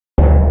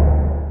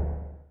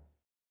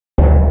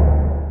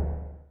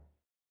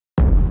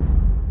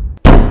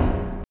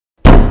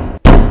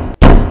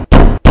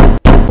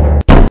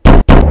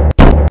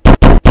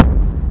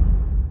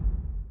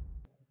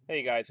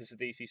Hey guys, this is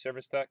the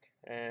acservicetech,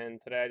 and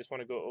today I just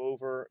want to go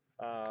over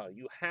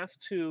you have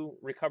to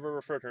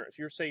recover refrigerant.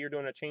 If say you're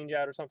doing a change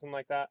out or something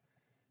like that,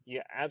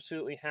 you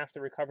absolutely have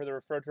to recover the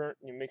refrigerant.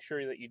 You make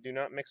sure that you do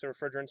not mix the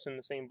refrigerants in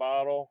the same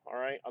bottle, all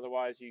right?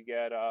 Otherwise you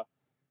get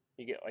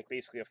like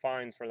basically a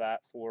fines for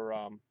that for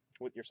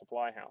with your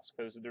supply house,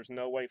 because there's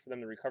no way for them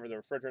to recover the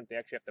refrigerant. They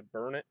actually have to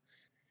burn it.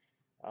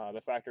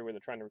 The factory where they're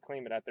trying to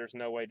reclaim it at, there's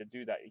no way to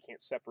do that. You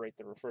can't separate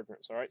the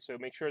refrigerants, all right? So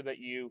make sure that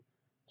you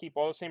keep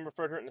all the same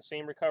refrigerant in the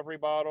same recovery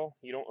bottle.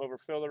 You don't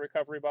overfill the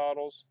recovery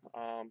bottles.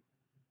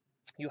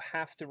 You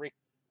have to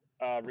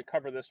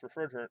recover this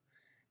refrigerant.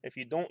 If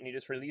you don't, you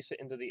just release it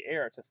into the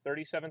air. It's a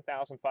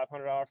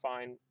 $37,500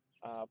 fine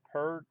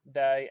per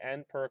day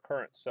and per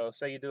occurrence. So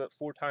say you do it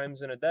 4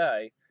 times in a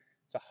day,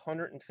 it's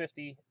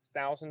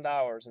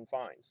 $150,000 in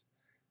fines.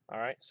 All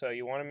right, so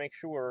you want to make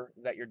sure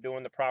that you're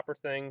doing the proper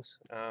things,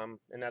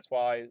 and that's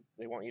why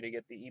they want you to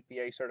get the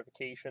EPA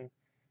certification.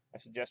 I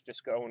suggest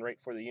just going right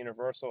for the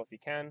universal if you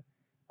can.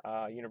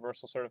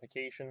 Universal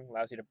certification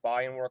allows you to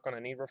buy and work on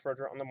any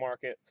refrigerant on the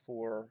market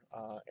for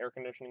air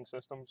conditioning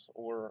systems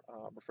or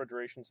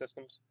refrigeration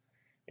systems,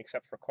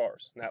 except for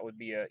cars. And that would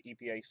be a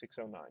EPA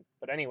 609.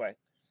 But anyway,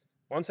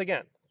 once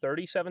again,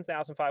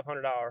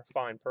 $37,500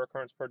 fine per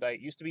occurrence per day.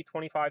 It used to be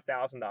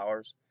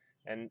 $25,000,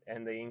 and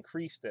they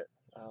increased it,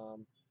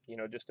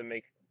 just to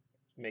make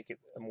it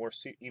a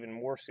even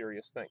more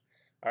serious thing.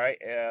 All right,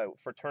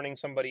 for turning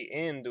somebody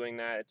in doing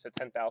that, it's a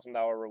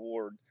 $10,000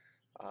 reward.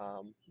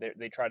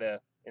 They try to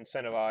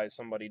incentivize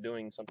somebody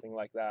doing something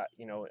like that,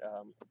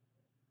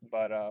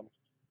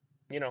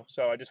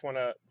 so I just want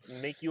to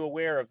make you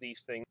aware of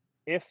these things.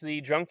 If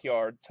the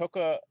junkyard took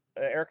a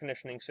air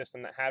conditioning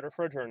system that had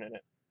refrigerant in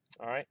it,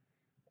 all right,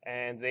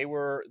 and they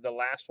were the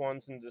last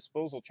ones in the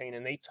disposal chain,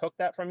 and they took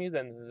that from you,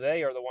 then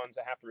they are the ones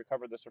that have to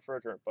recover this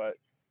refrigerant. But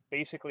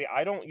basically,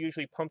 I don't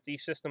usually pump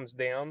these systems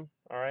down,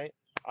 all right?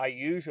 I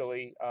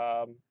usually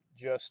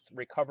just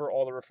recover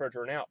all the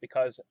refrigerant out,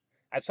 because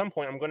at some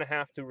point I'm going to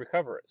have to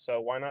recover it.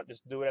 So why not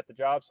just do it at the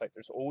job site?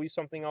 There's always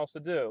something else to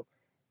do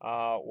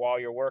while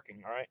you're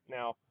working, all right?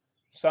 Now,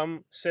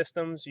 some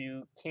systems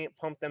you can't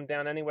pump them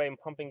down anyway, and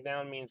pumping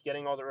down means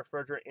getting all the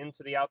refrigerant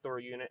into the outdoor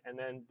unit and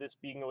then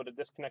just being able to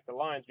disconnect the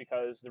lines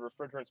because the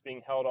refrigerant's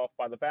being held off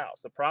by the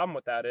valves. The problem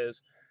with that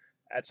is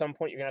at some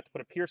point you're going to have to put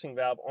a piercing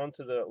valve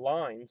onto the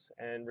lines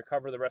and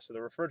recover the rest of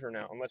the refrigerant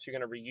out, unless you're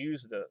going to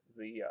reuse the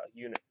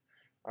unit.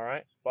 All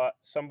right, but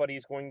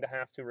somebody's going to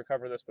have to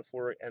recover this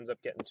before it ends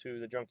up getting to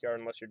the junkyard,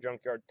 unless your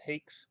junkyard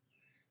takes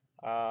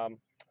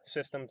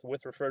systems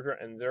with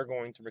refrigerant and they're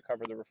going to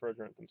recover the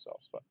refrigerant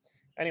themselves. But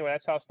anyway,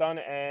 that's how it's done.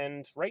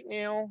 And right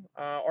now,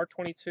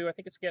 R22, I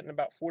think it's getting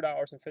about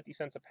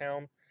 $4.50 a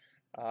pound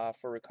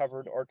for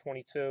recovered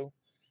R22.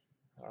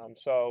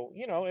 So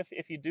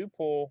if you do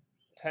pull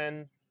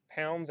 10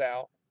 pounds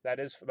out,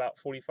 that is about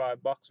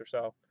 45 bucks or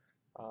so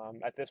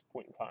at this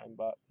point in time.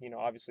 But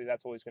obviously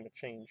that's always going to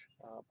change.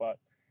 But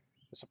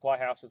the supply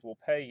houses will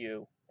pay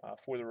you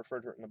for the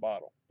refrigerant in the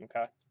bottle.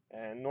 Okay,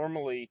 and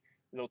normally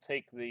they'll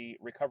take the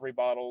recovery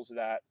bottles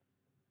that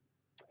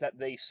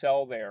they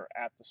sell there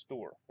at the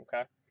store.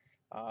 Okay,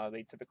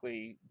 they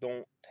typically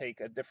don't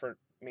take a different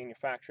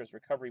manufacturer's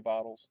recovery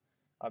bottles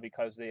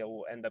because they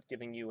will end up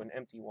giving you an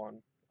empty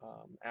one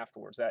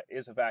afterwards that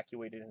is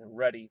evacuated and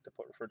ready to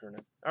put refrigerant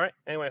in. All right,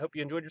 anyway, I hope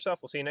you enjoyed yourself.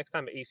 We'll see you next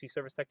time at AC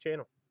Service Tech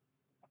channel.